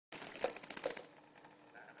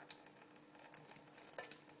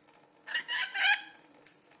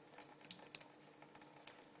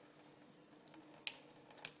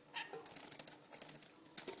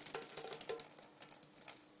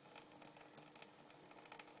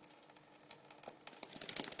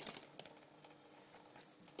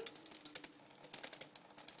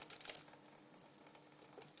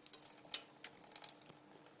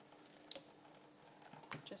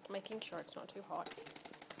Making sure it's not too hot.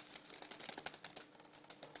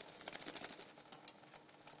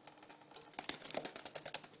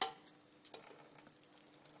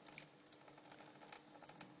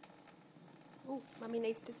 Oh, Mummy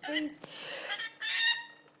needs to sneeze.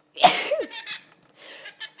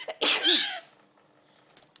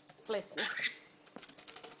 Bless me.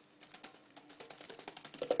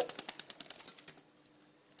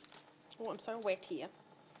 Oh, I'm so wet here.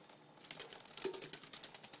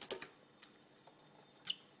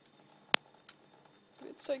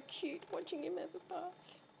 It's so cute watching him have a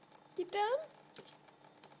bath. You done?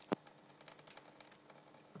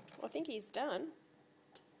 I think he's done.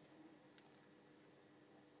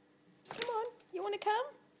 Come on, you want to come?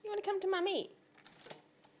 You want to come to Mummy?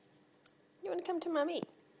 You want to come to Mummy?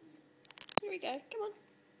 Here we go, come on.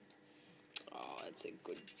 Oh, it's a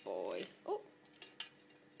good boy. Oh,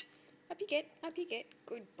 up you get, up you get.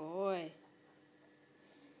 Good boy.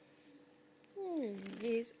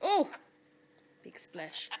 Yes. Oh, big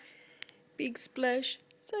splash. Big splash.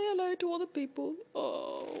 Say hello to all the people.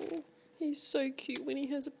 Oh, he's so cute when he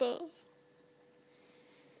has a bath.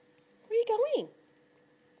 Where are you going?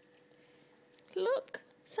 Look,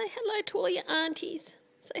 say hello to all your aunties.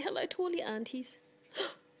 Say hello to all your aunties.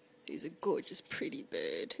 He's a gorgeous, pretty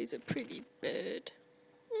bird. He's a pretty bird.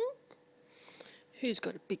 Who's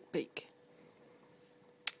got a big beak?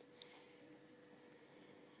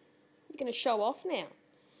 You're going to show off now.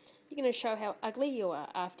 You're going to show how ugly you are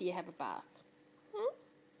after you have a bath.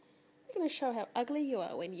 You're going to show how ugly you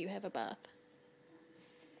are when you have a bath.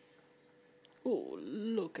 Oh,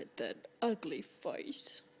 look at that ugly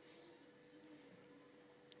face.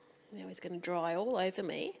 Now he's going to dry all over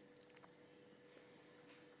me.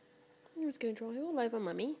 He's going to dry all over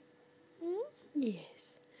Mummy.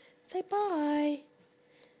 Yes. Say bye.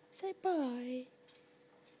 Say bye.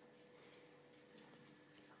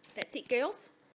 That's it, girls.